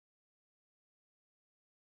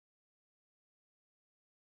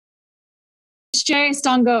Mische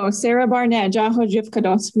Stango, Sarah Barnett, Jaho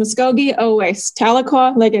Jifkados, Muskogee Owes,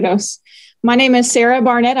 Tahlequah Legados. My name is Sarah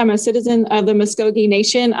Barnett. I'm a citizen of the Muskogee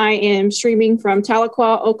Nation. I am streaming from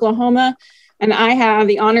Tahlequah, Oklahoma, and I have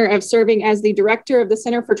the honor of serving as the director of the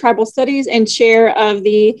Center for Tribal Studies and chair of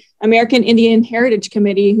the American Indian Heritage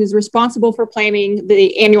Committee, who's responsible for planning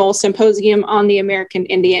the annual symposium on the American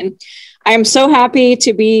Indian. I am so happy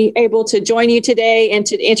to be able to join you today and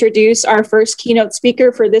to introduce our first keynote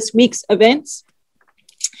speaker for this week's events.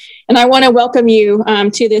 And I want to welcome you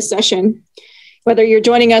to this session. Whether you're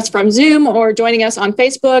joining us from Zoom or joining us on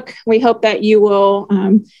Facebook, we hope that you will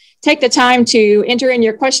take the time to enter in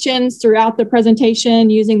your questions throughout the presentation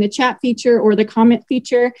using the chat feature or the comment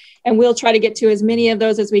feature, and we'll try to get to as many of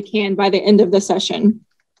those as we can by the end of the session.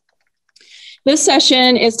 This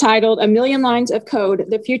session is titled A Million Lines of Code,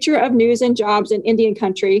 The Future of News and Jobs in Indian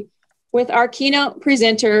Country, with our keynote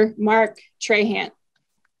presenter, Mark Trahant,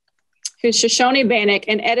 who's Shoshone Bannock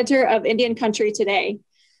and editor of Indian Country Today.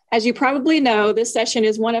 As you probably know, this session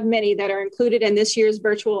is one of many that are included in this year's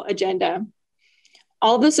virtual agenda.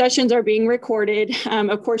 All of the sessions are being recorded.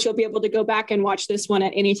 Of course, you'll be able to go back and watch this one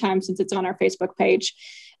at any time since it's on our Facebook page.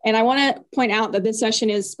 And I want to point out that this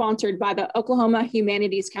session is sponsored by the Oklahoma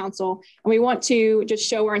Humanities Council, and we want to just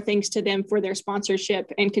show our thanks to them for their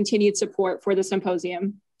sponsorship and continued support for the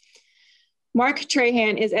symposium. Mark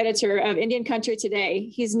Trahant is editor of Indian Country Today.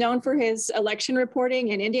 He's known for his election reporting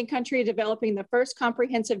in Indian Country, developing the first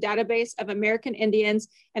comprehensive database of American Indians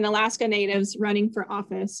and Alaska Natives running for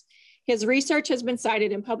office. His research has been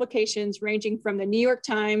cited in publications ranging from the New York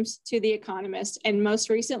Times to The Economist, and most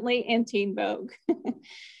recently in Teen Vogue.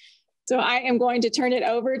 So I am going to turn it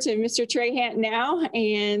over to Mr. Trahant now,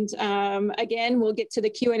 and again, we'll get to the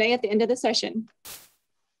Q&A at the end of the session.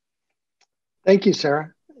 Thank you,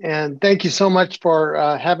 Sarah. And thank you so much for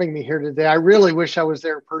having me here today. I really wish I was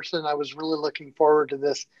there in person. I was really looking forward to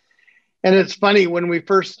this. And it's funny, when we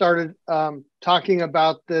first started talking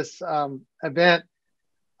about this event,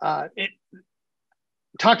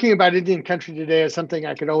 talking about Indian Country Today is something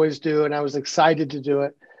I could always do, and I was excited to do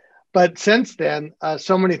it. But since then,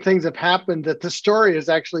 so many things have happened that the story has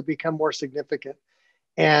actually become more significant.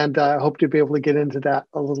 And I hope to be able to get into that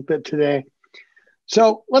a little bit today.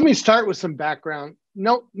 So let me start with some background.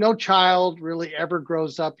 No child really ever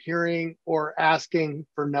grows up hearing or asking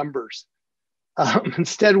for numbers.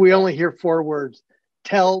 Instead, we only hear 4 words: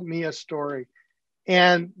 tell me a story.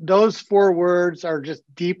 And those 4 words are just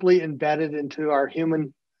deeply embedded into our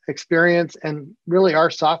human experience and really our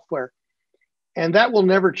software. And that will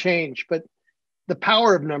never change. But the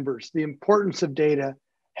power of numbers, the importance of data,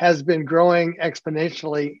 has been growing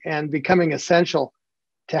exponentially and becoming essential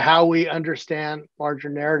to how we understand larger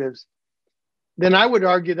narratives. Then I would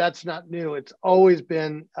argue that's not new. It's always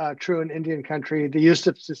been true in Indian Country. The use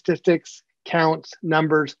of statistics, counts,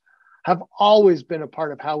 numbers have always been a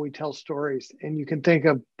part of how we tell stories. And you can think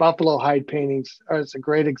of buffalo hide paintings as a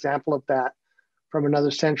great example of that from another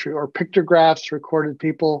century, or pictographs recorded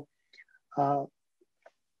people,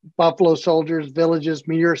 buffalo soldiers, villages,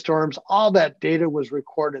 meteor storms, all that data was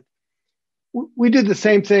recorded. We did the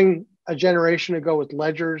same thing a generation ago with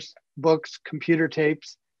ledgers, books, computer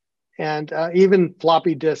tapes, and even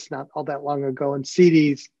floppy disks not all that long ago, and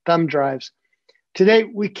CDs, thumb drives. Today,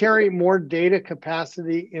 we carry more data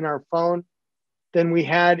capacity in our phone than we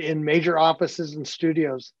had in major offices and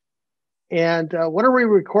studios. And what are we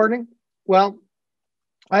recording? Well,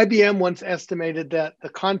 IBM once estimated that the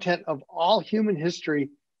content of all human history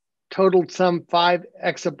totaled some 5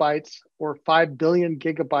 exabytes or 5 billion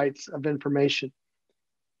gigabytes of information.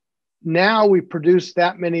 Now we produce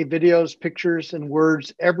that many videos, pictures, and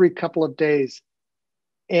words every couple of days.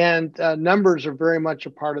 And numbers are very much a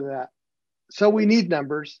part of that. So we need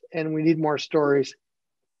numbers and we need more stories.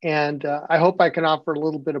 And I hope I can offer a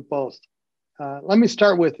little bit of both. Let me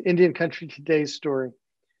start with Indian Country Today's story.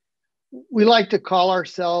 We like to call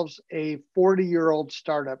ourselves a 40-year-old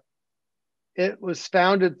startup. It was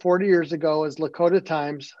founded 40 years ago as Lakota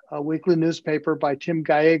Times, a weekly newspaper by Tim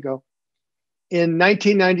Gallego. In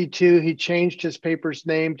 1992, he changed his paper's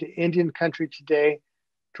name to Indian Country Today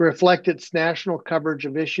to reflect its national coverage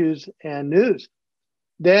of issues and news.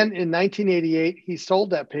 Then in 1988, he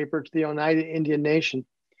sold that paper to the Oneida Indian Nation,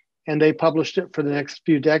 and they published it for the next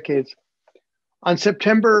few decades. On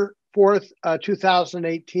September 4th,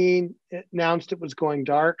 2018, it announced it was going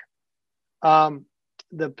dark.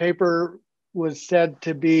 The paper was said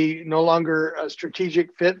to be no longer a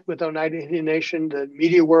strategic fit with Oneida Indian Nation. The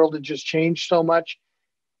media world had just changed so much.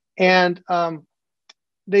 And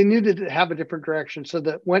they needed to have a different direction, so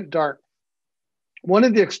that went dark. One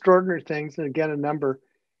of the extraordinary things, and again, a number,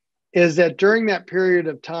 is that during that period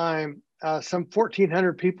of time, some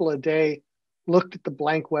 1,400 people a day looked at the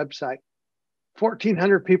blank website.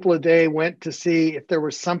 1,400 people a day went to see if there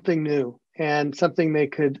was something new and something they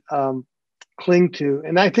could cling to.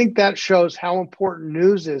 And I think that shows how important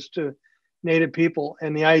news is to Native people,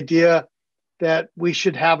 and the idea that we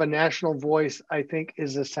should have a national voice, I think,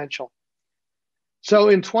 is essential. So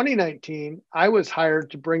in 2019, I was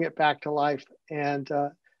hired to bring it back to life. And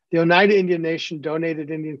the Oneida Indian Nation donated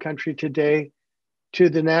Indian Country Today to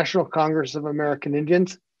the National Congress of American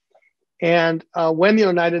Indians. And when the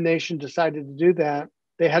Oneida Nation decided to do that,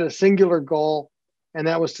 they had a singular goal, and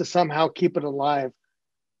that was to somehow keep it alive.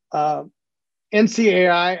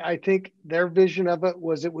 NCAI, I think their vision of it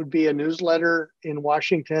was it would be a newsletter in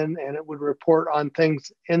Washington, and it would report on things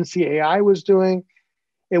NCAI was doing.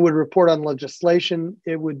 It would report on legislation.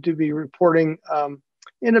 It would be reporting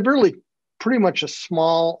in a really pretty much a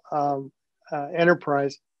small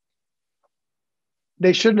enterprise.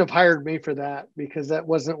 They shouldn't have hired me for that, because that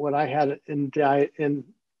wasn't what I had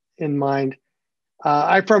in mind.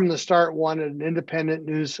 I, from the start, wanted an independent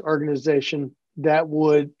news organization that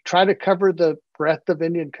would try to cover the breadth of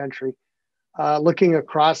Indian country, looking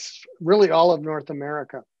across really all of North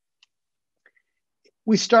America.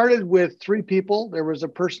 We started with 3 people. There was a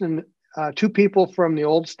person, 2 people from the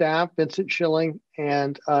old staff, Vincent Schilling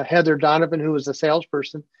and Heather Donovan, who was a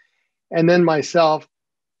salesperson, and then myself.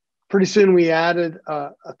 Pretty soon we added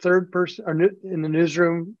a 3rd person in the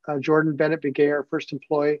newsroom, Jordan Bennett Begay, our first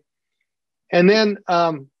employee. And then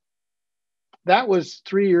that was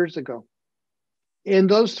 3 years ago. In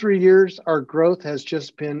those 3 years, our growth has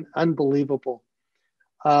just been unbelievable.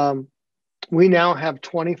 We now have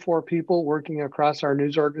 24 people working across our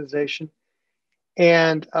news organization,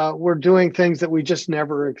 and we're doing things that we just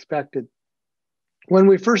never expected. When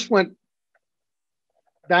we first went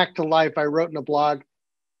back to life, I wrote in a blog,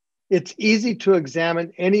 it's easy to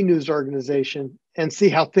examine any news organization and see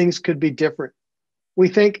how things could be different. We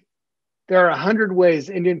think there are 100 ways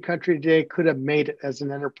Indian Country Today could have made it as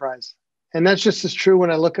an enterprise. And that's just as true when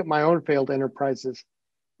I look at my own failed enterprises.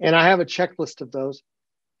 And I have a checklist of those.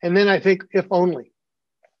 And then I think, if only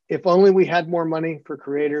we had more money for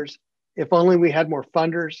creators, if only we had more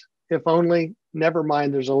funders, if only, never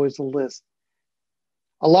mind, there's always a list.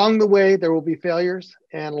 Along the way, there will be failures,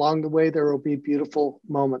 and along the way, there will be beautiful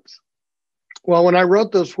moments. Well, when I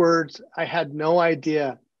wrote those words, I had no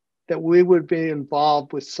idea that we would be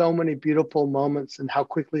involved with so many beautiful moments and how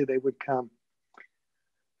quickly they would come.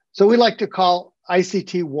 So we like to call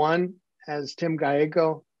ICT 1 as Tim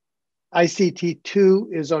Gallego. ICT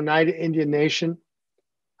 2 is Oneida Indian Nation.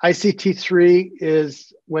 ICT 3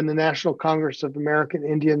 is when the National Congress of American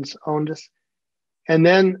Indians owned us. And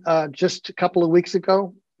then just a couple of weeks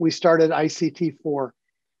ago, we started ICT 4.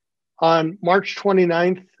 On March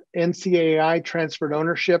 29th, NCAI transferred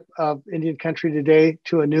ownership of Indian Country Today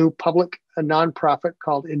to a new a nonprofit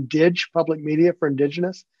called Indig, Public Media for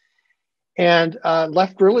Indigenous, and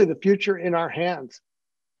left really the future in our hands.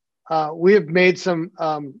 We have made some,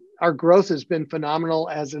 our growth has been phenomenal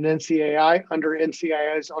as an NCAI under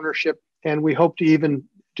NCAI's ownership, and we hope to even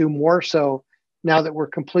do more so now that we're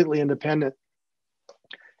completely independent.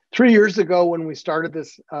 3 years ago, when we started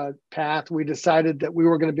this path, we decided that we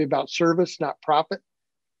were going to be about service, not profit.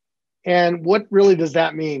 And what really does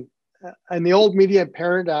that mean? In the old media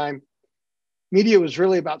paradigm, media was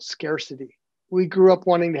really about scarcity. We grew up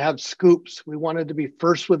wanting to have scoops. We wanted to be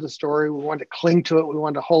first with the story. We wanted to cling to it. We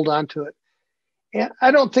wanted to hold on to it. And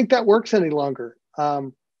I don't think that works any longer.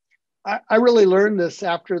 I really learned this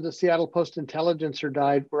after the Seattle Post-Intelligencer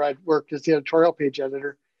died, where I'd worked as the editorial page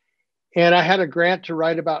editor. And I had a grant to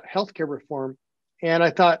write about healthcare reform. And I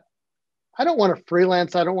thought, I don't want to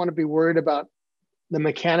freelance. I don't want to be worried about the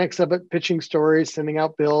mechanics of it, pitching stories, sending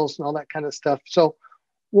out bills, and all that kind of stuff. So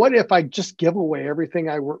what if I just give away everything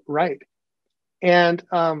I write? And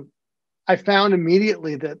I found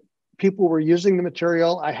immediately that people were using the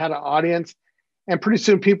material. I had an audience, and pretty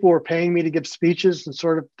soon people were paying me to give speeches and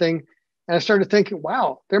sort of thing. And I started thinking,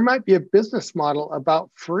 wow, there might be a business model about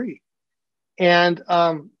free. And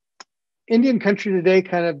Indian Country Today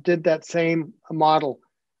kind of did that same model.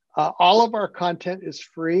 All of our content is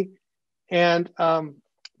free. And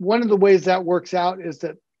one of the ways that works out is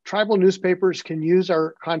that tribal newspapers can use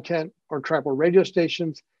our content, or tribal radio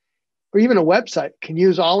stations, or even a website can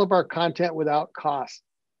use all of our content without cost.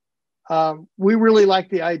 We really like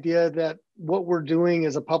the idea that what we're doing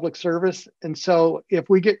is a public service. And so if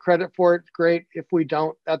we get credit for it, great. If we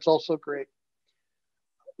don't, that's also great.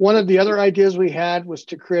 One of the other ideas we had was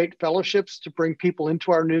to create fellowships to bring people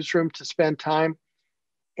into our newsroom to spend time,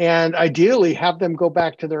 and ideally have them go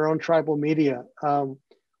back to their own tribal media.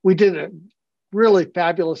 We did really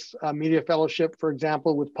fabulous media fellowship, for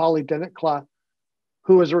example, with Polly Dennetkla,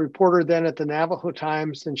 who was a reporter then at the Navajo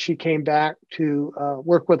Times, and she came back to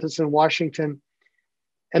work with us in Washington,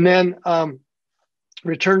 and then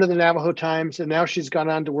returned to the Navajo Times, and now she's gone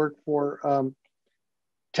on to work for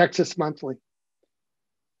Texas Monthly.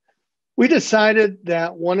 We decided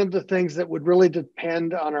that one of the things that would really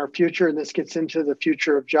depend on our future, and this gets into the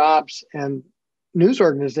future of jobs and news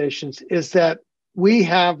organizations, is that we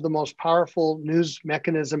have the most powerful news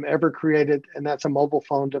mechanism ever created, and that's a mobile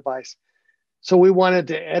phone device. So we wanted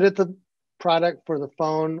to edit the product for the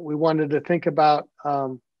phone. We wanted to think about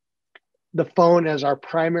the phone as our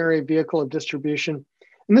primary vehicle of distribution.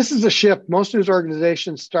 And this is a shift. Most news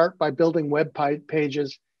organizations start by building web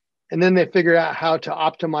pages, and then they figure out how to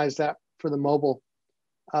optimize that for the mobile.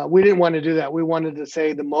 We didn't want to do that. We wanted to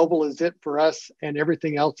say the mobile is it for us, and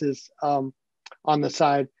everything else is on the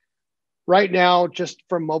side. Right now, just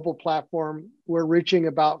from mobile platform, we're reaching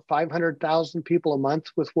about 500,000 people a month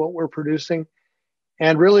with what we're producing.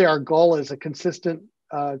 And really our goal is a consistent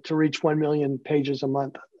to reach 1 million pages a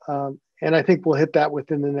month. And I think we'll hit that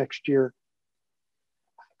within the next year.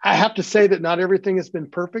 I have to say that not everything has been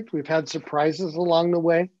perfect. We've had surprises along the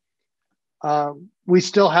way. We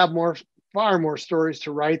still have far more stories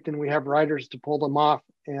to write than we have writers to pull them off.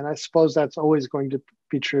 And I suppose that's always going to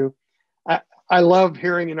be true. I love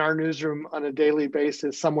hearing in our newsroom on a daily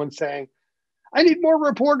basis someone saying, I need more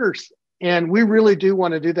reporters. And we really do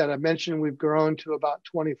want to do that. I mentioned we've grown to about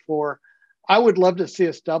 24. I would love to see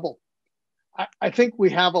us double. I think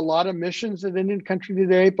we have a lot of missions in Indian country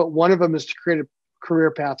today, but one of them is to create a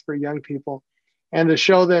career path for young people and to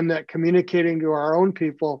show them that communicating to our own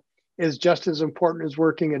people is just as important as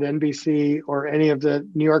working at NBC or any of the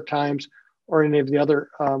New York Times or any of the other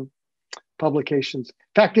publications.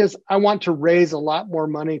 Fact is, I want to raise a lot more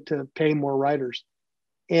money to pay more writers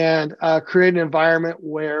and create an environment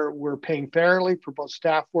where we're paying fairly for both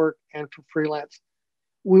staff work and for freelance.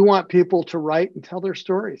 We want people to write and tell their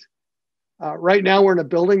stories. Right now we're in a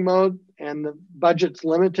building mode and the budget's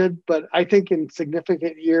limited, but I think in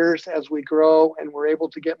significant years as we grow and we're able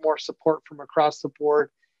to get more support from across the board,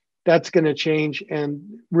 that's going to change. And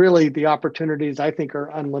really the opportunities I think are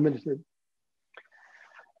unlimited.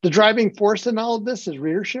 The driving force in all of this is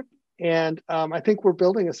readership. And I think we're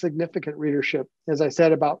building a significant readership. As I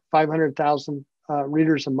said, about 500,000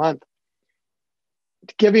 readers a month.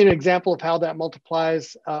 To give you an example of how that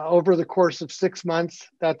multiplies, over the course of 6 months,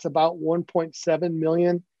 that's about 1.7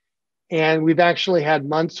 million. And we've actually had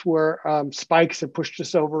months where spikes have pushed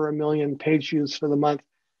us over 1 million page views for the month.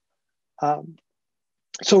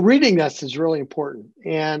 So reading this is really important.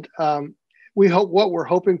 And what we're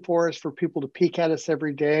hoping for is for people to peek at us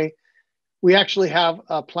every day. We actually have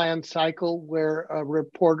a planned cycle where a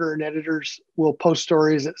reporter and editors will post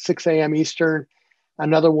stories at 6 a.m. Eastern,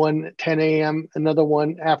 another one at 10 a.m., another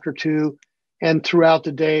one after 2, and throughout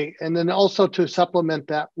the day. And then also to supplement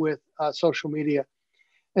that with social media.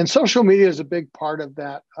 And social media is a big part of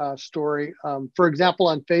that story. For example,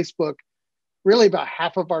 on Facebook, really about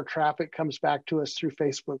half of our traffic comes back to us through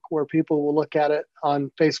Facebook, where people will look at it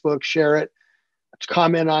on Facebook, share it,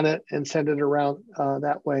 comment on it, and send it around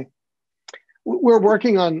that way. We're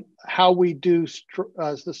working on how we do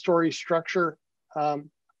the story structure.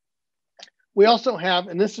 We also have,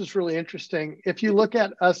 and this is really interesting, if you look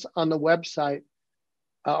at us on the website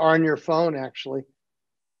or on your phone, actually,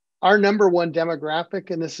 our number one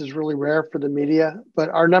demographic, and this is really rare for the media, but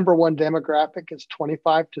our number one demographic is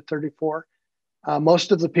 25 to 34.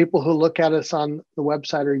 Most of the people who look at us on the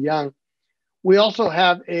website are young. We also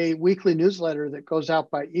have a weekly newsletter that goes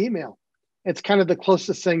out by email. It's kind of the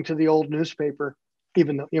closest thing to the old newspaper,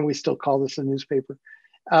 even though we still call this a newspaper.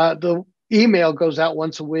 The email goes out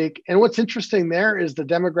once a week. And what's interesting there is the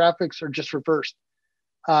demographics are just reversed.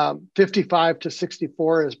 55 to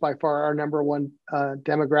 64 is by far our number one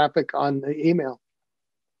demographic on the email.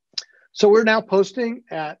 So we're now posting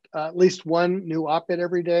at least one new op-ed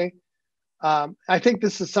every day. I think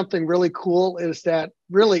this is something really cool, is that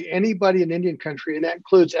really anybody in Indian country, and that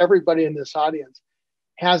includes everybody in this audience,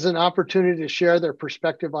 has an opportunity to share their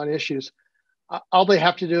perspective on issues. All they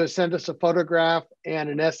have to do is send us a photograph and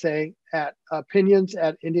an essay at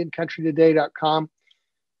opinions@indiancountrytoday.com.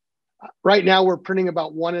 Right now we're printing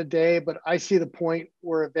about one a day, but I see the point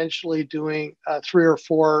we're eventually doing 3 or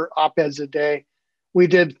 4 op-eds a day. We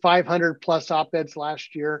did 500 plus op-eds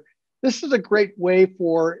last year. This is a great way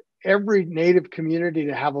for every Native community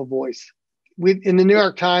to have a voice. In the New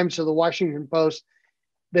York Times or the Washington Post,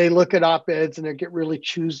 they look at op-eds and they get really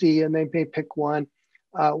choosy and they may pick one.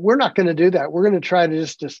 We're not going to do that. We're going to try to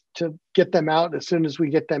just to get them out as soon as we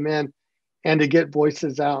get them in and to get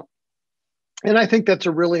voices out. And I think that's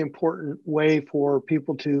a really important way for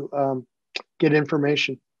people to get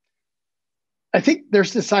information. I think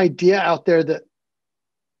there's this idea out there that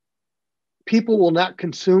people will not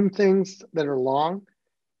consume things that are long.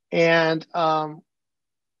 And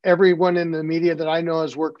everyone in the media that I know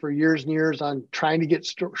has worked for years and years on trying to get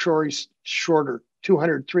stories shorter,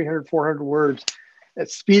 200, 300, 400 words. At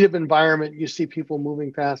speed of environment, you see people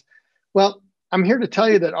moving fast. Well, I'm here to tell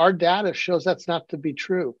you that our data shows that's not to be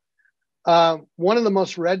true. One of the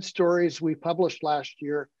most read stories we published last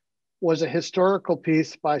year was a historical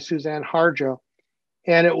piece by Suzanne Harjo,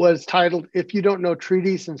 and it was titled, "If You Don't Know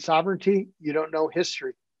Treaties and Sovereignty, You Don't Know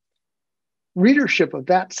History." Readership of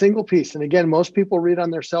that single piece, and again, most people read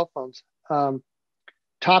on their cell phones,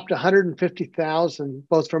 topped 150,000,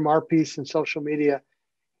 both from our piece and social media.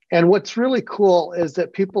 And what's really cool is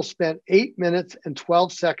that people spent 8 minutes and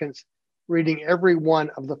 12 seconds reading every one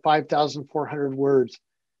of the 5,400 words.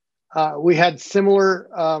 We had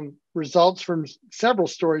similar results from several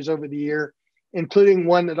stories over the year, including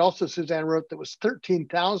one that also Suzanne wrote that was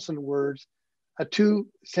 13,000 words, a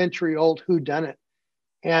 2-century-old whodunit.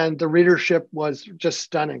 And the readership was just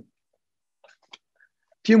stunning. A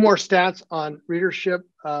few more stats on readership.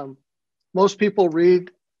 Most people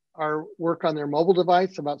read our work on their mobile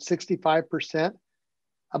device, about 65%.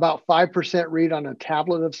 About 5% read on a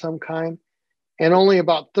tablet of some kind. And only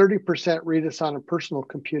about 30% read us on a personal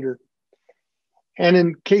computer. And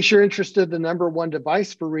in case you're interested, the number one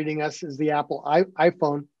device for reading us is the Apple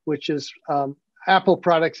iPhone, which is Apple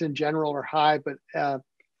products in general are high, but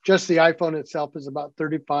just the iPhone itself is about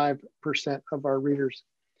 35% of our readers.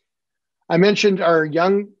 I mentioned our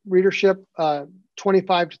young readership,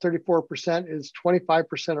 25 to 34% is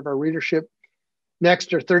 25% of our readership.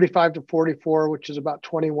 Next are 35 to 44, which is about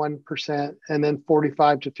 21%, and then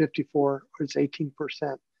 45 to 54 is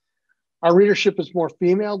 18%. Our readership is more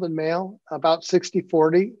female than male, about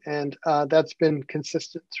 60-40, and that's been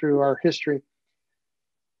consistent through our history.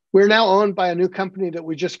 We're now owned by a new company that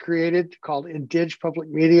we just created called Indig Public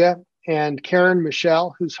Media, and Karen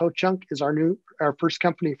Michelle, who's Ho-Chunk, is our first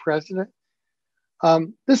company president.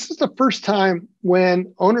 This is the first time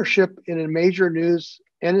when ownership in a major news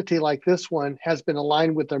entity like this one has been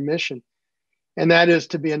aligned with their mission, and that is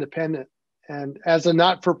to be independent. And as a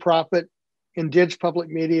not-for-profit, Indig Public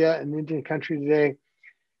Media and Indian Country Today,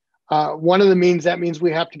 one of the means that means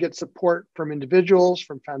we have to get support from individuals,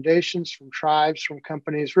 from foundations, from tribes, from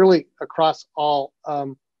companies, really across all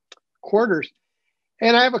quarters.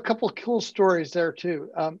 And I have a couple of cool stories there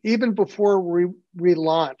too. Even before we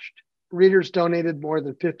launched, readers donated more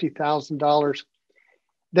than $50,000.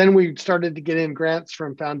 Then we started to get in grants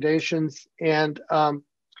from foundations. And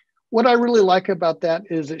what I really like about that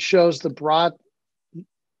is it shows the broad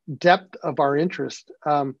depth of our interest.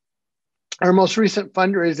 Our most recent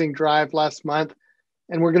fundraising drive last month,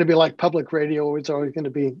 and we're going to be like public radio, it's always going to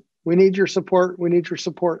be, we need your support, we need your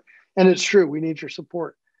support. And it's true, we need your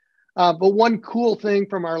support. But one cool thing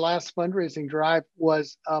from our last fundraising drive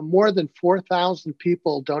was more than 4,000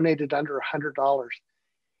 people donated under $100.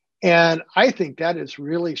 And I think that is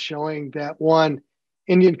really showing that, one,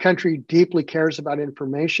 Indian Country deeply cares about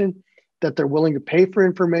information, that they're willing to pay for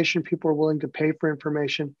information, people are willing to pay for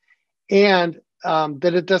information, and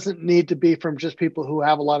that it doesn't need to be from just people who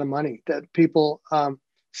have a lot of money, that people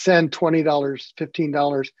send $20,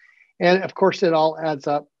 $15. And of course, it all adds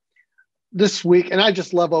up. This week, and I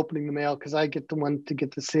just love opening the mail because I get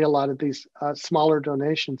to see a lot of these smaller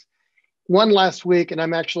donations. One last week, and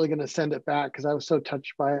I'm actually going to send it back because I was so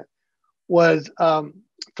touched by it, was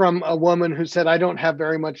from a woman who said, "I don't have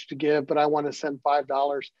very much to give, but I want to send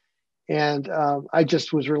 $5. And I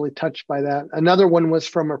just was really touched by that. Another one was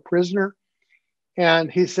from a prisoner. And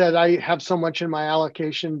he said, "I have so much in my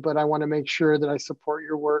allocation, but I want to make sure that I support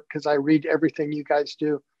your work because I read everything you guys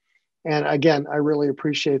do." And again, I really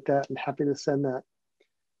appreciate that and happy to send that.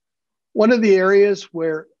 One of the areas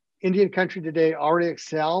where Indian Country Today already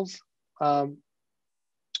excels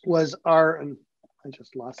was and I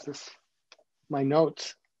just lost my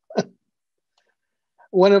notes. That's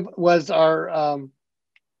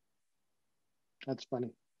funny.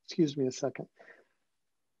 Excuse me a second.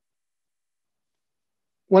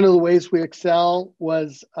 One of the ways we excel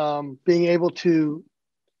was being able to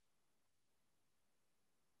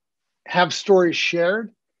have stories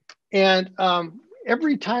shared. And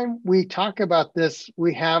every time we talk about this,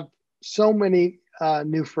 we have so many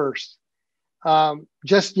new firsts.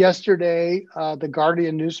 Just yesterday, the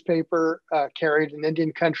Guardian newspaper carried an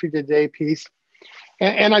Indian Country Today piece.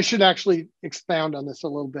 And I should actually expound on this a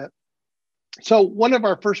little bit. So one of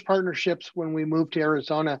our first partnerships when we moved to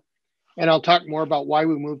Arizona, and I'll talk more about why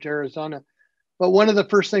we moved to Arizona, But one of the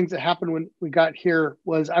first things that happened when we got here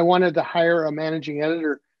was I wanted to hire a managing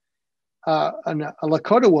editor, a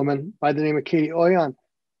Lakota woman by the name of Katie Oyan.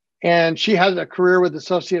 And she had a career with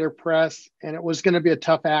Associated Press, and it was going to be a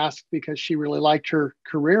tough ask because she really liked her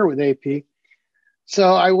career with AP.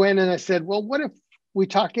 So I went and I said, well, what if we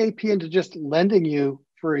talk AP into just lending you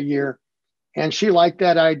for a year? And she liked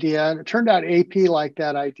that idea. And it turned out AP liked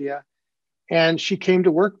that idea. And she came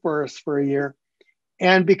to work for us for a year.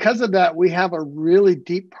 And because of that, we have a really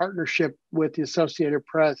deep partnership with the Associated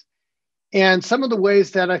Press. And some of the ways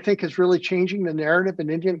that I think is really changing the narrative in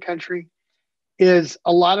Indian country is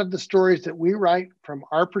a lot of the stories that we write from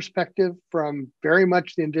our perspective, from very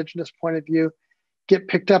much the Indigenous point of view, get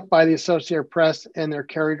picked up by the Associated Press and they're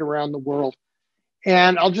carried around the world.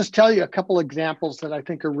 And I'll just tell you a couple examples that I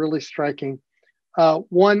think are really striking.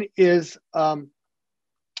 One is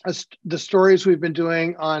the stories we've been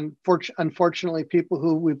doing on, unfortunately, people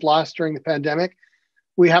who we've lost during the pandemic.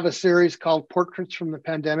 We have a series called Portraits from the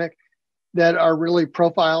Pandemic that are really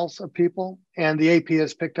profiles of people, and the AP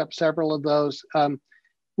has picked up several of those,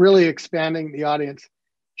 really expanding the audience.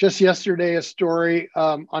 Just yesterday, a story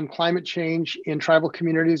on climate change in tribal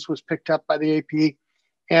communities was picked up by the AP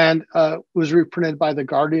and was reprinted by the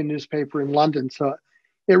Guardian newspaper in London. So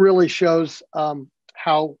it really shows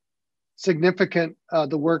how significant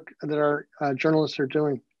the work that our journalists are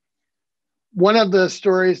doing. One of the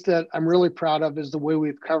stories that I'm really proud of is the way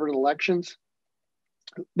we've covered elections.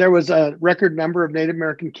 There was a record number of Native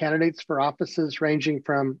American candidates for offices ranging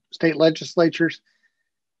from state legislatures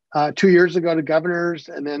 2 years ago to governors,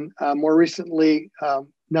 and then more recently,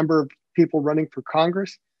 number of people running for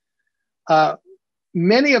Congress.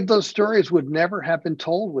 Many of those stories would never have been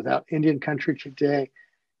told without Indian country today.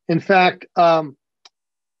 In fact,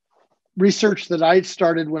 research that I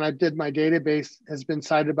started when I did my database has been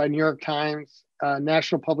cited by New York Times,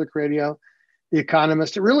 National Public Radio, The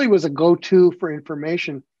Economist. It really was a go-to for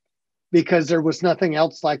information because there was nothing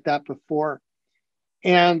else like that before.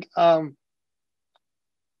 And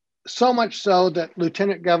so much so that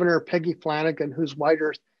Lieutenant Governor Peggy Flanagan, who's White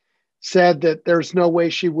Earth, said that there's no way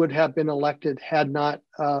she would have been elected had not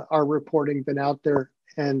our reporting been out there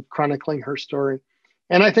and chronicling her story.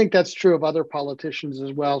 And I think that's true of other politicians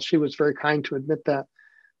as well. She was very kind to admit that,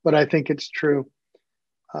 but I think it's true.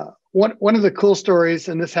 One of the cool stories,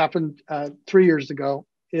 and this happened 3 years ago,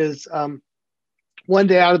 is one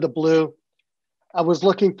day out of the blue, I was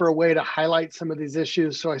looking for a way to highlight some of these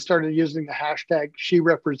issues. So I started using the hashtag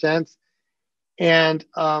 #SheRepresents. And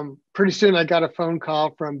pretty soon I got a phone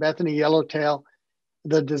call from Bethany Yellowtail,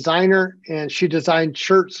 the designer, and she designed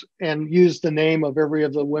shirts and used the name of every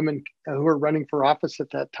of the women who were running for office at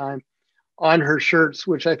that time on her shirts,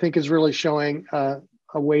 which I think is really showing a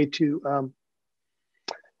way to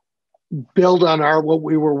build on what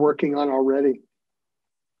we were working on already.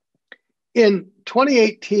 In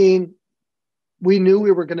 2018, we knew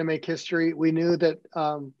we were going to make history. We knew that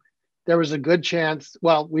there was a good chance.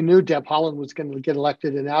 Well, we knew Deb Haaland was going to get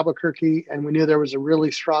elected in Albuquerque, and we knew there was a really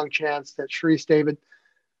strong chance that Sharice David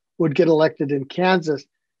would get elected in Kansas.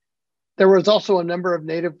 There was also a number of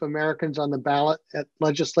Native Americans on the ballot at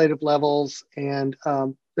legislative levels, and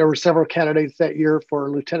there were several candidates that year for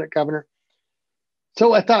lieutenant governor.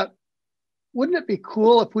 So I thought, wouldn't it be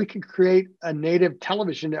cool if we could create a Native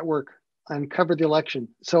television network and cover the election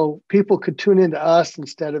so people could tune into us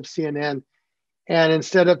instead of CNN? And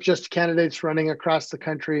instead of just candidates running across the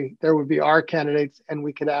country, there would be our candidates and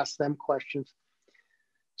we could ask them questions.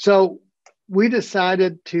 So we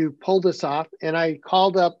decided to pull this off, and I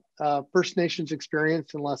called up First Nations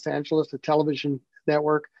Experience in Los Angeles, a television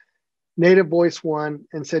network, Native Voice One,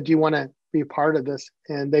 and said, do you want to be a part of this?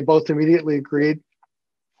 And they both immediately agreed.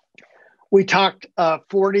 We talked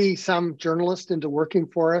 40 some journalists into working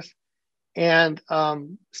for us and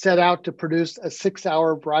set out to produce a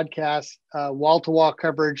 6-hour broadcast, wall-to-wall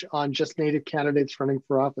coverage on just Native candidates running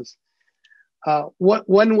for office.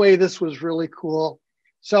 One way this was really cool.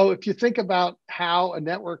 So if you think about how a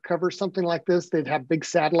network covers something like this, they'd have big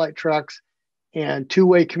satellite trucks and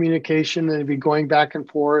two-way communication, and they'd be going back and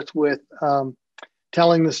forth with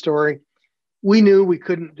telling the story. We knew we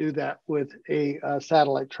couldn't do that with a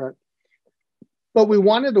satellite truck. But we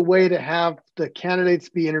wanted a way to have the candidates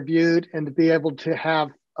be interviewed and to be able to have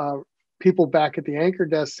people back at the anchor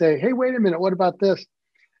desk say, hey, wait a minute, what about this?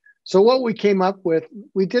 So what we came up with,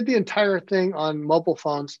 we did the entire thing on mobile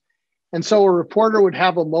phones. And so a reporter would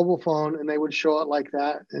have a mobile phone and they would show it like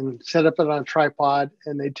that and set up it on a tripod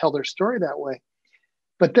and they'd tell their story that way.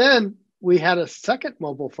 But then we had a second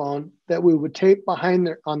mobile phone that we would tape behind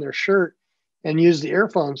on their shirt and use the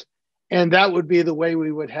earphones. And that would be the way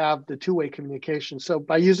we would have the two-way communication. So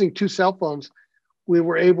by using two cell phones, we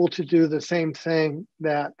were able to do the same thing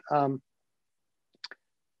that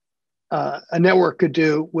a network could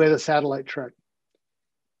do with a satellite truck.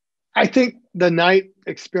 I think the night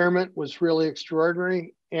experiment was really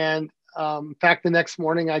extraordinary. And in fact, the next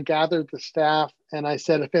morning I gathered the staff and I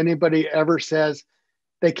said, if anybody ever says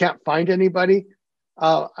they can't find anybody,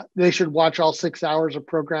 they should watch all 6 hours of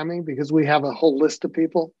programming, because we have a whole list of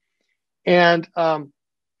people. And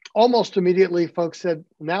almost immediately folks said,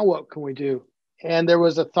 now what can we do? And there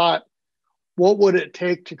was a thought, what would it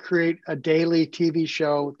take to create a daily TV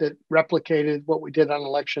show that replicated what we did on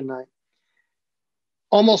election night?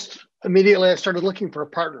 Almost immediately, I started looking for a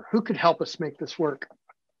partner who could help us make this work.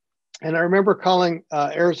 And I remember calling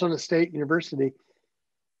Arizona State University,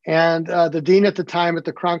 and the dean at the time at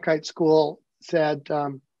the Cronkite School said,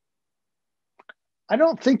 I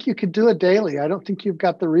don't think you could do a daily. I don't think you've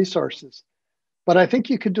got the resources, but I think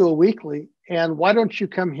you could do a weekly. And why don't you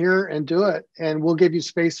come here and do it? And we'll give you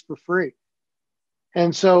space for free.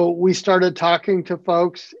 And so we started talking to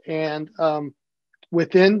folks, and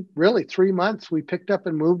within really 3 months, we picked up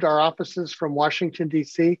and moved our offices from Washington,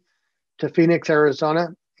 D.C. to Phoenix,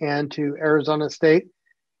 Arizona, and to Arizona State,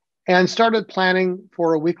 and started planning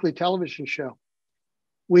for a weekly television show.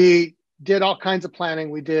 We did all kinds of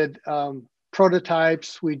planning. We did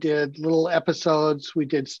prototypes, we did little episodes, we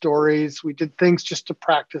did stories, we did things just to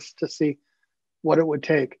practice to see what it would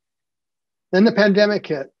take. Then the pandemic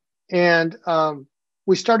hit, and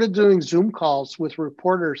we started doing Zoom calls with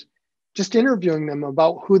reporters, just interviewing them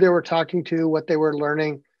about who they were talking to, what they were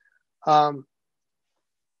learning. On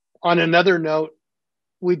another note,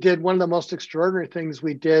 we did one of the most extraordinary things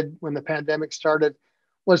we did when the pandemic started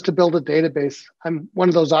was to build a database. I'm one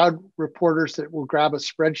of those odd reporters that will grab a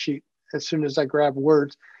spreadsheet as soon as I grab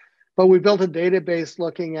words. But we built a database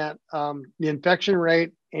looking at the infection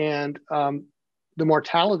rate and the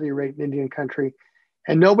mortality rate in Indian country.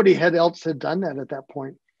 And nobody else had done that at that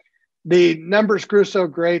point. The numbers grew so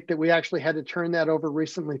great that we actually had to turn that over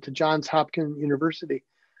recently to Johns Hopkins University.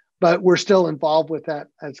 But we're still involved with that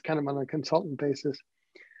as kind of on a consultant basis.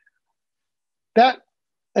 That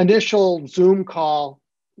initial Zoom call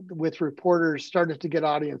with reporters started to get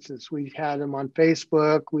audiences. We had them on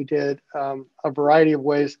Facebook. We did a variety of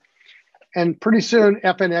ways. And pretty soon,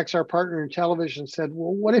 FNX, our partner in television, said,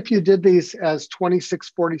 well, what if you did these as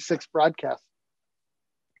 2646 broadcasts?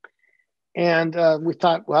 And we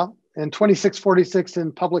thought, well, and 2646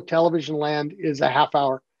 in public television land is a half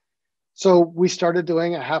hour. So we started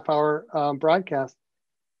doing a half hour broadcast.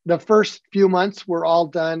 The first few months were all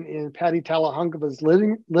done in Patty Talahunga's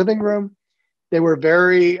living room. They were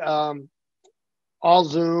very all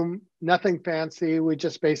Zoom, nothing fancy. We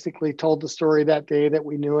just basically told the story that day that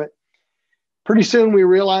we knew it. Pretty soon we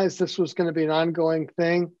realized this was going to be an ongoing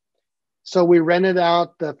thing. So we rented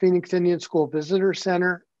out the Phoenix Indian School Visitor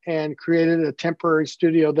Center and created a temporary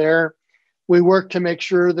studio there. We worked to make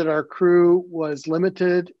sure that our crew was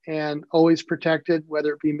limited and always protected,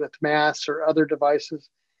 whether it be with masks or other devices,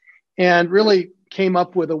 and really came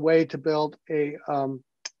up with a way to build a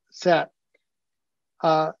set.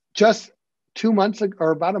 Just 2 months ago,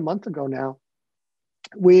 or about a month ago now,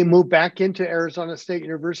 we moved back into Arizona State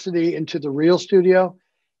University into the Real Studio,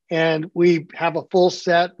 and we have a full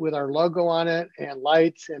set with our logo on it and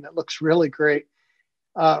lights, and it looks really great.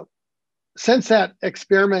 Since that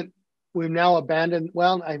experiment, we've now abandoned,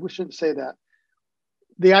 well, I shouldn't say that.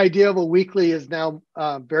 The idea of a weekly is now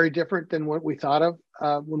very different than what we thought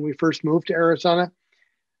of when we first moved to Arizona.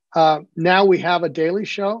 Now we have a daily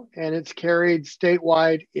show, and it's carried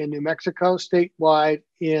statewide in New Mexico, statewide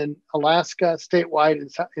in Alaska, statewide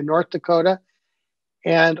in North Dakota,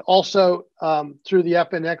 and also through the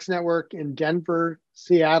FNX network in Denver,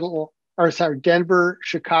 Denver,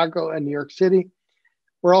 Chicago, and New York City.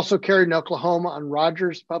 We're also carried in Oklahoma on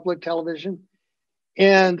Rogers Public Television.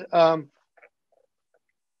 And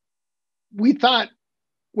we thought,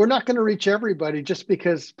 we're not going to reach everybody just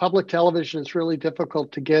because public television is really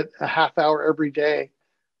difficult to get a half hour every day.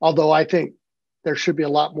 Although I think there should be a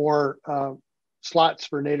lot more slots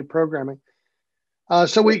for native programming.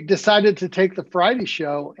 So we decided to take the Friday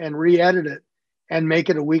show and re-edit it and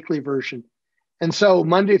make it a weekly version. And so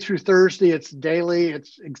Monday through Thursday, it's daily.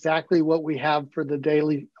 It's exactly what we have for the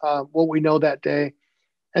daily, what we know that day.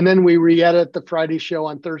 And then we re-edit the Friday show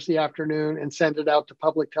on Thursday afternoon and send it out to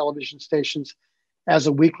public television stations as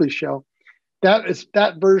a weekly show.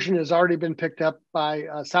 That version has already been picked up by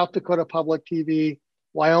South Dakota Public TV,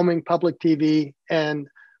 Wyoming Public TV, and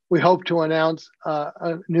we hope to announce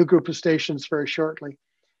a new group of stations very shortly.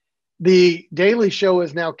 The daily show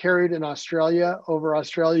is now carried in Australia over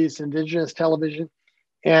Australia's Indigenous television,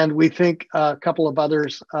 And we think a couple of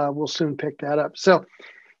others will soon pick that up. So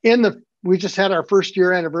we just had our first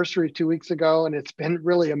year anniversary 2 weeks ago, and it's been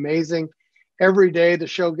really amazing. Every day the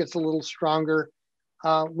show gets a little stronger.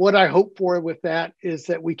 What I hope for with that is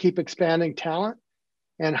that we keep expanding talent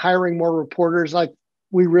and hiring more reporters, like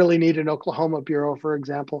we really need an Oklahoma bureau, for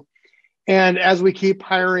example. And as we keep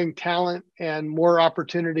hiring talent and more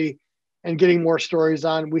opportunity and getting more stories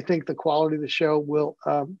on, we think the quality of the show will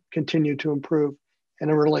continue to improve.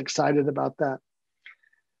 And I'm really excited about that.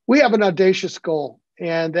 We have an audacious goal,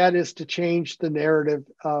 and that is to change the narrative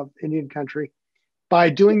of Indian country by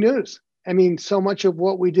doing news. I mean, so much of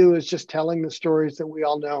what we do is just telling the stories that we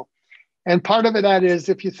all know. And part of it that is,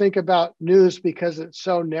 if you think about news, because it's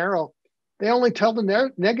so narrow, they only tell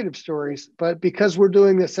the negative stories. But because we're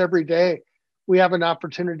doing this every day, we have an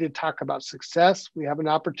opportunity to talk about success. We have an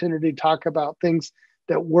opportunity to talk about things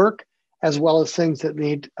that work, as well as things that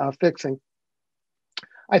need fixing.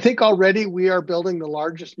 I think already we are building the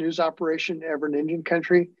largest news operation ever in Indian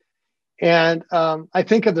country. And I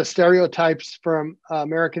think of the stereotypes from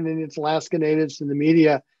American Indians, Alaska Natives in the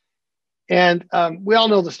media. And we all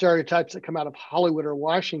know the stereotypes that come out of Hollywood or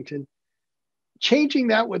Washington. Changing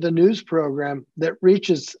that with a news program that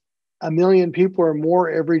reaches 1 million people or more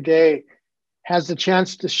every day has the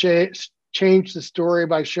chance to change the story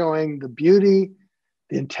by showing the beauty,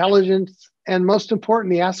 the intelligence, and most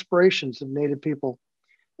important, the aspirations of Native people.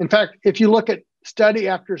 In fact, if you look at study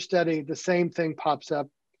after study, the same thing pops up.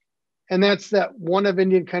 And that's that one of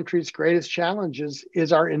Indian country's greatest challenges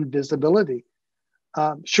is our invisibility.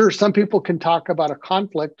 Sure, some people can talk about a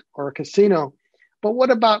conflict or a casino, but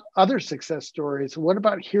what about other success stories? What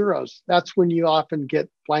about heroes? That's when you often get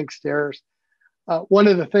blank stares. One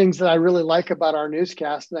of the things that I really like about our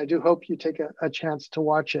newscast, and I do hope you take a chance to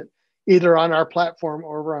watch it, either on our platform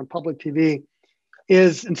or over on public TV,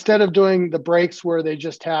 is instead of doing the breaks where they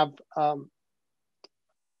just have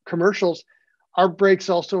commercials, our breaks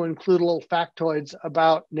also include little factoids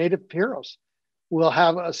about Native heroes. We'll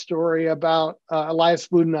have a story about Elias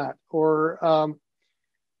Budnat or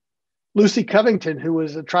Lucy Covington, who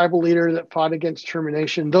was a tribal leader that fought against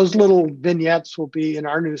termination. Those little vignettes will be in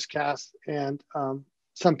our newscast and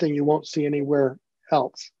something you won't see anywhere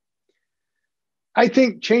else. I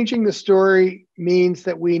think changing the story means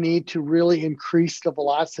that we need to really increase the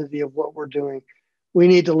velocity of what we're doing. We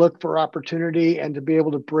need to look for opportunity and to be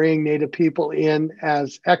able to bring Native people in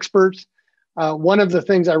as experts. One of the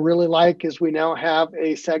things I really like is we now have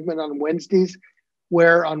a segment on Wednesdays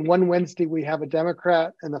where on one Wednesday we have a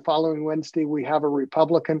Democrat and the following Wednesday we have a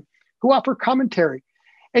Republican who offer commentary.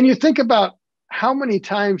 And you think about how many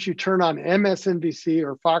times you turn on MSNBC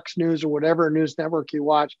or Fox News or whatever news network you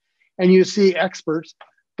watch and you see experts,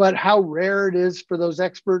 but how rare it is for those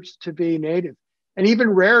experts to be Native, and even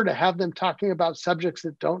rare to have them talking about subjects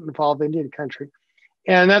that don't involve Indian country.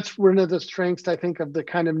 And that's one of the strengths, I think, of the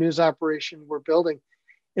kind of news operation we're building,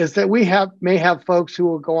 is that we may have folks who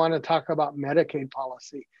will go on and talk about Medicaid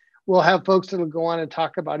policy. We'll have folks that will go on and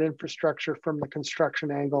talk about infrastructure from the construction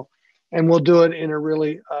angle, and we'll do it in a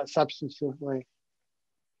really substantive way.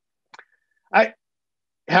 I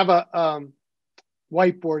have a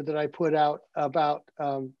whiteboard that I put out about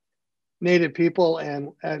Native people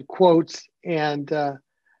and quotes. And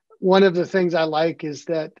one of the things I like is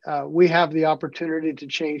that we have the opportunity to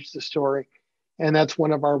change the story. And that's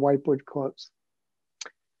one of our whiteboard quotes.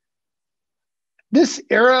 This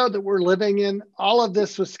era that we're living in, all of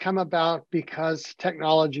this was come about because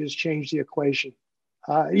technology has changed the equation.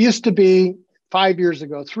 It used to be 5 years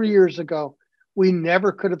ago, 3 years ago, we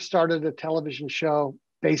never could have started a television show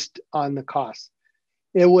based on the cost.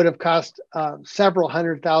 It would have cost several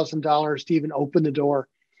 $100,000 to even open the door.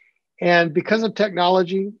 And because of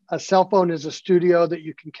technology, a cell phone is a studio that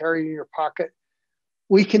you can carry in your pocket.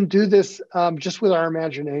 We can do this just with our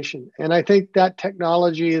imagination. And I think that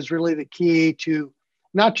technology is really the key to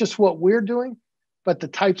not just what we're doing, but the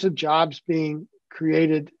types of jobs being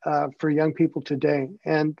created for young people today.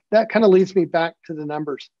 And that kind of leads me back to the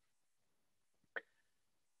numbers.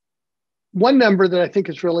 One number that I think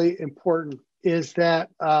is really important is that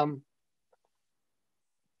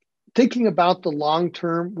thinking about the long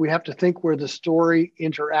term, we have to think where the story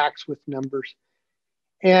interacts with numbers.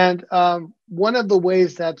 And one of the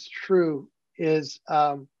ways that's true is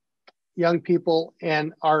young people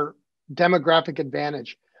and our demographic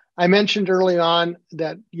advantage. I mentioned early on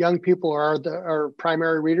that young people are our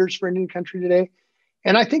primary readers for Indian country today.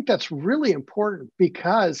 And I think that's really important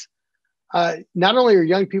because not only are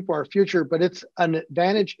young people our future, but it's an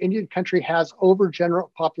advantage Indian country has over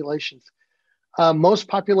general populations. Most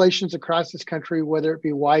populations across this country, whether it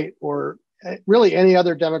be white or really any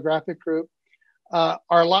other demographic group, are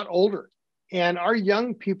a lot older. And our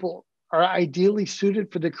young people are ideally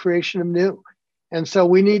suited for the creation of new. And so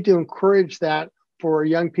we need to encourage that for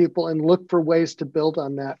young people and look for ways to build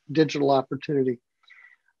on that digital opportunity.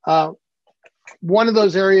 One of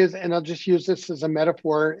those areas, and I'll just use this as a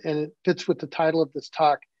metaphor, and it fits with the title of this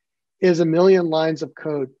talk, is 1 million lines of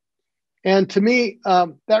code. And to me,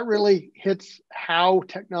 that really hits how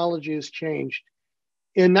technology has changed.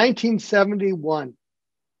 In 1971,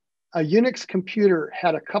 a Unix computer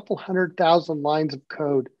had a couple 100,000 lines of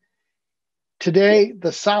code. Today,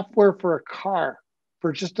 the software for a car,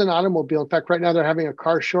 for just an automobile, in fact, right now they're having a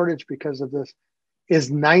car shortage because of this, is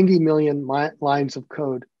 90 million lines of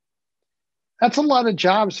code. That's a lot of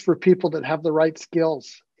jobs for people that have the right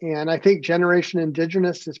skills. And I think Generation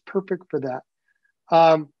Indigenous is perfect for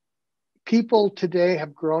that. People today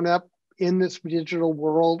have grown up in this digital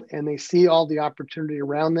world and they see all the opportunity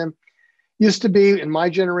around them. Used to be, in my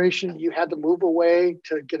generation, you had to move away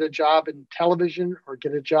to get a job in television or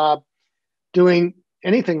get a job doing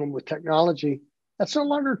anything with technology. That's no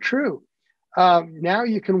longer true. Now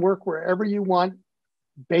you can work wherever you want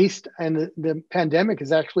and the pandemic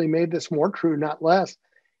has actually made this more true, not less,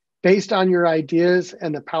 based on your ideas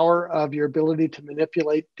and the power of your ability to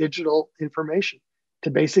manipulate digital information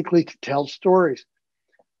to basically tell stories.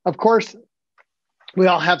 Of course, we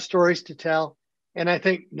all have stories to tell. And I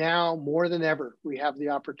think now more than ever, we have the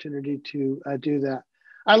opportunity to do that.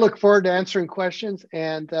 I look forward to answering questions,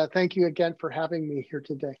 and thank you again for having me here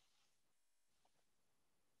today.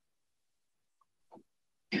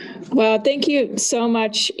 Well, thank you so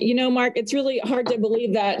much. You know, Mark, it's really hard to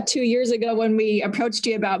believe that 2 years ago when we approached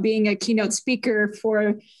you about being a keynote speaker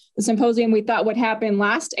for the symposium we thought would happen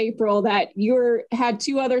last April, that you had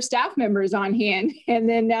 2 other staff members on hand. And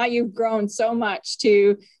then now you've grown so much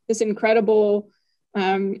to this incredible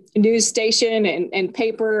news station and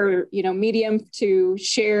paper, medium to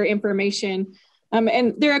share information.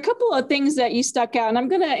 And there are a couple of things that you stuck out, and I'm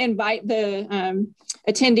going to invite the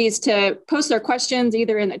attendees to post their questions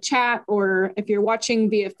either in the chat, or if you're watching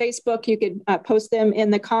via Facebook, you could post them in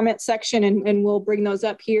the comment section, and we'll bring those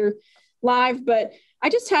up here live. But I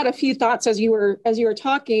just had a few thoughts as you were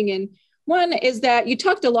talking, and one is that you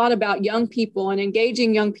talked a lot about young people and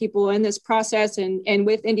engaging young people in this process, and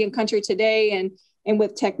with Indian Country Today and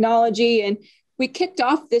with technology. And we kicked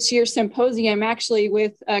off this year's symposium actually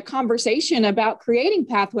with a conversation about creating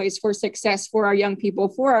pathways for success for our young people,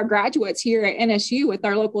 for our graduates here at NSU with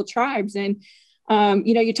our local tribes. And,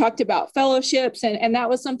 you talked about fellowships, and that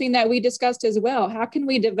was something that we discussed as well. How can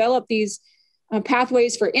we develop these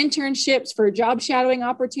pathways for internships, for job shadowing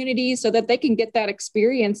opportunities, so that they can get that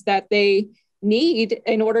experience that they need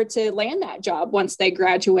in order to land that job once they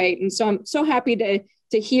graduate? And so I'm so happy to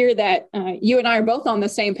hear that you and I are both on the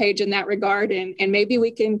same page in that regard, and maybe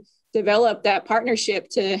we can develop that partnership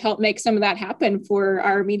to help make some of that happen for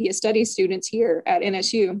our media studies students here at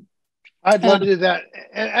NSU. I'd love to do that.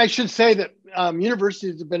 And I should say that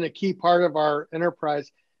universities have been a key part of our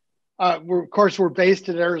enterprise. We're based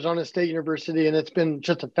at Arizona State University, and it's been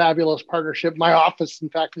just a fabulous partnership. My office, in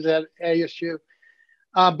fact, is at ASU.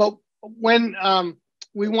 But when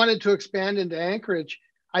we wanted to expand into Anchorage,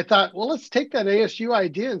 I thought, well, let's take that ASU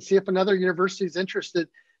idea and see if another university is interested.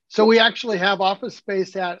 So we actually have office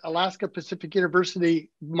space at Alaska Pacific University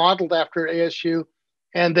modeled after ASU,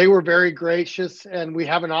 and they were very gracious, and we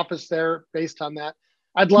have an office there based on that.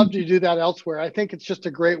 I'd love to do that elsewhere. I think it's just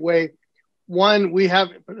a great way. One, we have,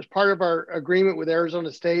 as part of our agreement with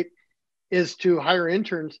Arizona State, is to hire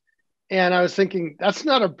interns. And I was thinking, that's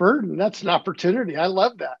not a burden, that's an opportunity. I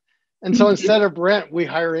love that. And so instead of rent, we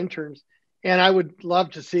hire interns. And I would love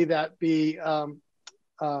to see that be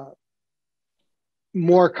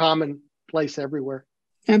more commonplace everywhere.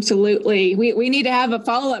 Absolutely. We need to have a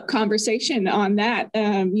follow-up conversation on that.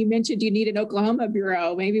 You mentioned you need an Oklahoma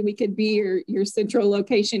bureau. Maybe we could be your central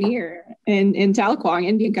location here in Tahlequah,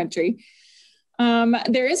 Indian Country.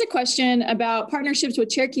 There is a question about partnerships with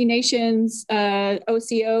Cherokee Nation's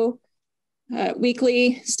OCO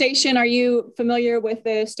weekly station. Are you familiar with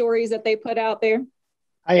the stories that they put out there?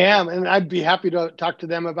 I am, and I'd be happy to talk to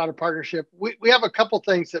them about a partnership. We have a couple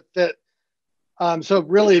things that fit. So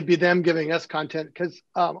really it'd be them giving us content, because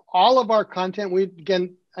all of our content,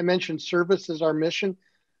 I mentioned service is our mission.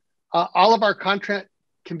 All of our content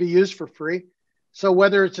can be used for free. So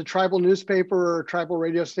whether it's a tribal newspaper or a tribal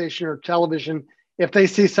radio station or television, if they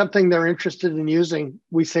see something they're interested in using,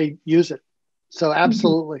 we say use it. So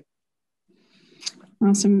absolutely.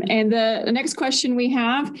 Awesome. And the next question we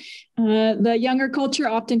have, the younger culture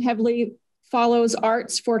often heavily follows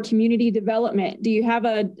arts for community development. Do you have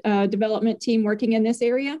a development team working in this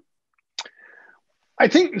area? I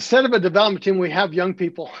think instead of a development team, we have young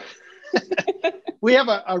people. We have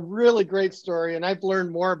a really great story, and I've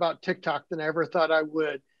learned more about TikTok than I ever thought I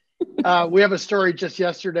would. We have a story just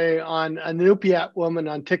yesterday on an Inupiat woman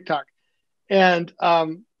on TikTok. And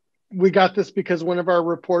we got this because one of our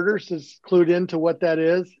reporters is clued into what that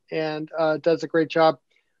is and does a great job.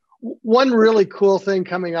 One really cool thing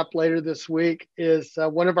coming up later this week is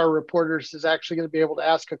one of our reporters is actually going to be able to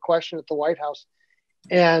ask a question at the White House.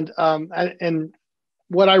 And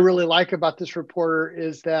what I really like about this reporter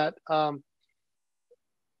is that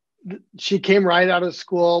she came right out of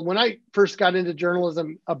school. When I first got into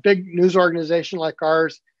journalism, a big news organization like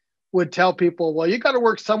ours would tell people, well, you got to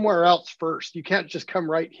work somewhere else first. You can't just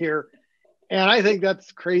come right here. And I think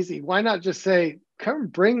that's crazy. Why not just say, come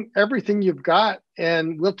bring everything you've got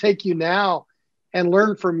and we'll take you now and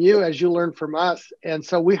learn from you as you learn from us. And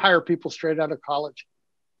so we hire people straight out of college.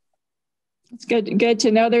 It's good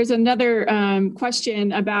to know. There's another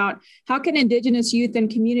question about how can Indigenous youth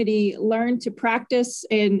and community learn to practice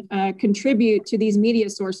and contribute to these media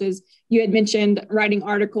sources? You had mentioned writing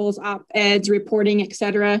articles, op-eds, reporting, et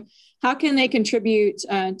cetera. How can they contribute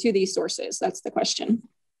to these sources? That's the question.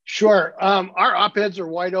 Sure. Our op-eds are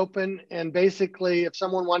wide open. And basically, if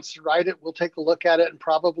someone wants to write it, we'll take a look at it and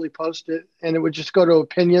probably post it. And it would just go to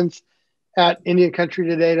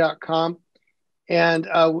opinions@indiancountrytoday.com. And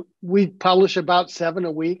we publish about 7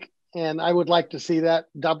 a week. And I would like to see that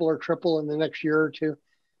double or triple in the next year or two.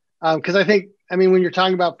 Because when you're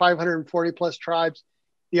talking about 540 plus tribes,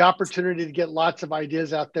 the opportunity to get lots of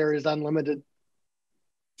ideas out there is unlimited.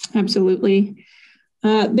 Absolutely.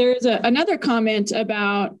 There's another comment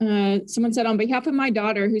about someone said, on behalf of my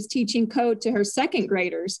daughter who's teaching code to her second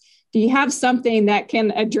graders, do you have something that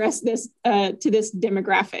can address this to this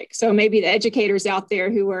demographic? So maybe the educators out there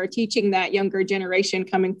who are teaching that younger generation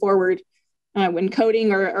coming forward when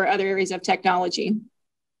coding or other areas of technology.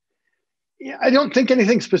 Yeah, I don't think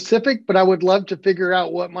anything specific, but I would love to figure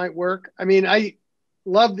out what might work. I mean, I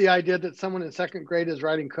love the idea that someone in second grade is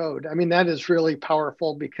writing code. I mean, that is really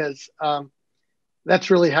powerful because that's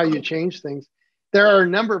really how you change things. There are a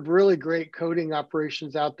number of really great coding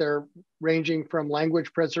operations out there, ranging from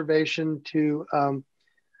language preservation to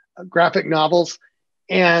graphic novels.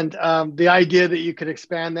 And the idea that you could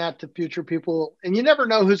expand that to future people, and you never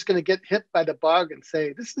know who's going to get hit by the bug and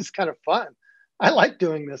say, this is kind of fun. I like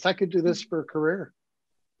doing this. I could do this for a career.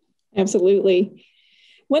 Absolutely.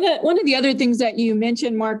 One of the other things that you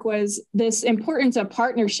mentioned, Mark, was this importance of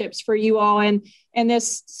partnerships for you all and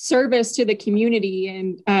this service to the community.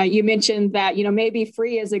 And you mentioned that, maybe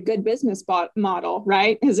free is a good business model,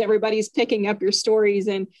 right? As everybody's picking up your stories.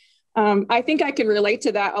 And I think I can relate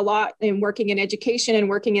to that a lot in working in education and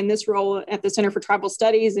working in this role at the Center for Tribal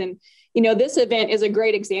Studies. And, this event is a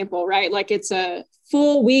great example, right? Like it's a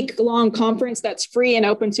full week-long conference that's free and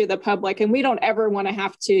open to the public. And we don't ever want to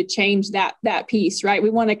have to change that piece, right? We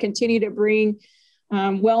want to continue to bring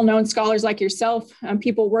well-known scholars like yourself,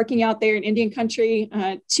 people working out there in Indian country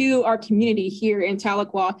to our community here in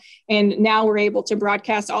Tahlequah. And now we're able to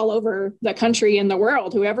broadcast all over the country and the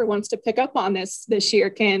world. Whoever wants to pick up on this year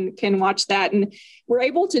can watch that. And we're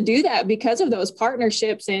able to do that because of those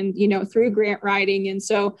partnerships and, through grant writing. And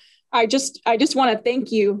so I just want to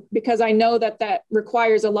thank you because I know that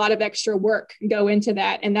requires a lot of extra work go into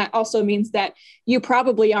that. And that also means that you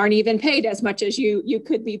probably aren't even paid as much as you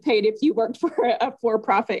could be paid if you worked for a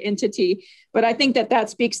for-profit entity. But I think that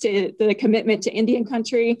speaks to the commitment to Indian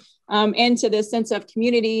country and to this sense of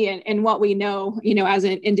community and what we know, as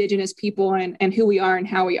an Indigenous people and who we are and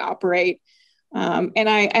how we operate. And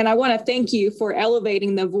I want to thank you for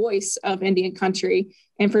elevating the voice of Indian country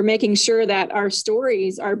and for making sure that our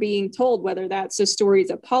stories are being told, whether that's the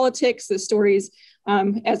stories of politics, the stories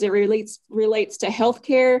as it relates to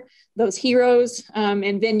healthcare, those heroes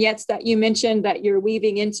and vignettes that you mentioned that you're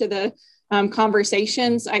weaving into the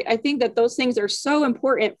conversations. I think that those things are so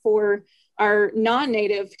important for our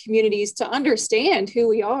non-Native communities to understand who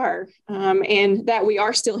we are and that we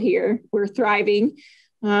are still here, we're thriving.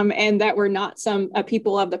 And that we're not some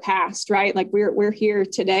people of the past, right? Like we're here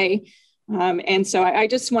today. And so I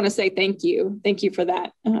just want to say thank you for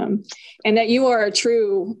that. And that you are a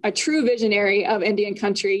true visionary of Indian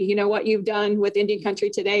country. What you've done with Indian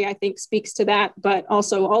country today, I think speaks to that, but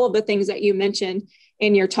also all of the things that you mentioned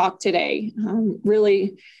in your talk today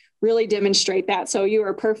really demonstrate that. So you are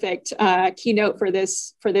a perfect keynote for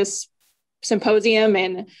this symposium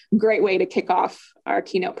and great way to kick off our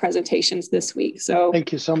keynote presentations this week. So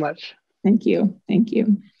thank you so much. Thank you.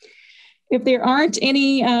 If there aren't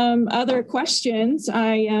any other questions,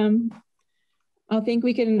 I think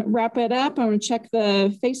we can wrap it up. I'm going to check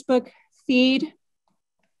the Facebook feed.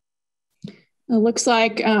 It looks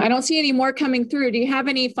like I don't see any more coming through. Do you have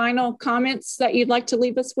any final comments that you'd like to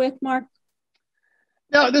leave us with, Mark?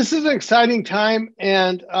 No, this is an exciting time.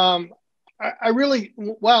 And I really,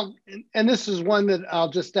 well, and this is one that I'll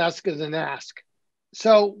just ask as an ask.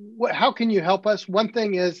 So how can you help us? One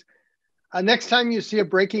thing is, next time you see a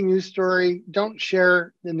breaking news story, don't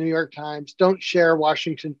share the New York Times, don't share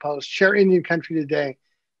Washington Post, share Indian Country Today.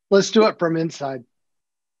 Let's do it from inside.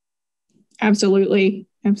 Absolutely.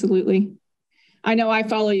 Absolutely. I know I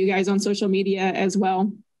follow you guys on social media as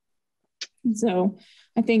well. So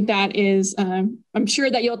I think that is, I'm sure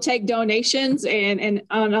that you'll take donations and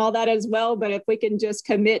on all that as well. But if we can just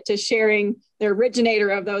commit to sharing the originator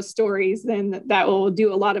of those stories, then that will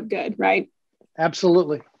do a lot of good, right?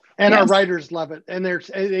 Absolutely. And yes. Our writers love it. And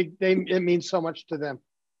it means so much to them.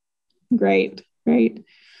 Great. Great.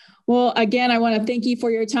 Well, again, I want to thank you for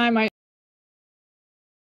your time.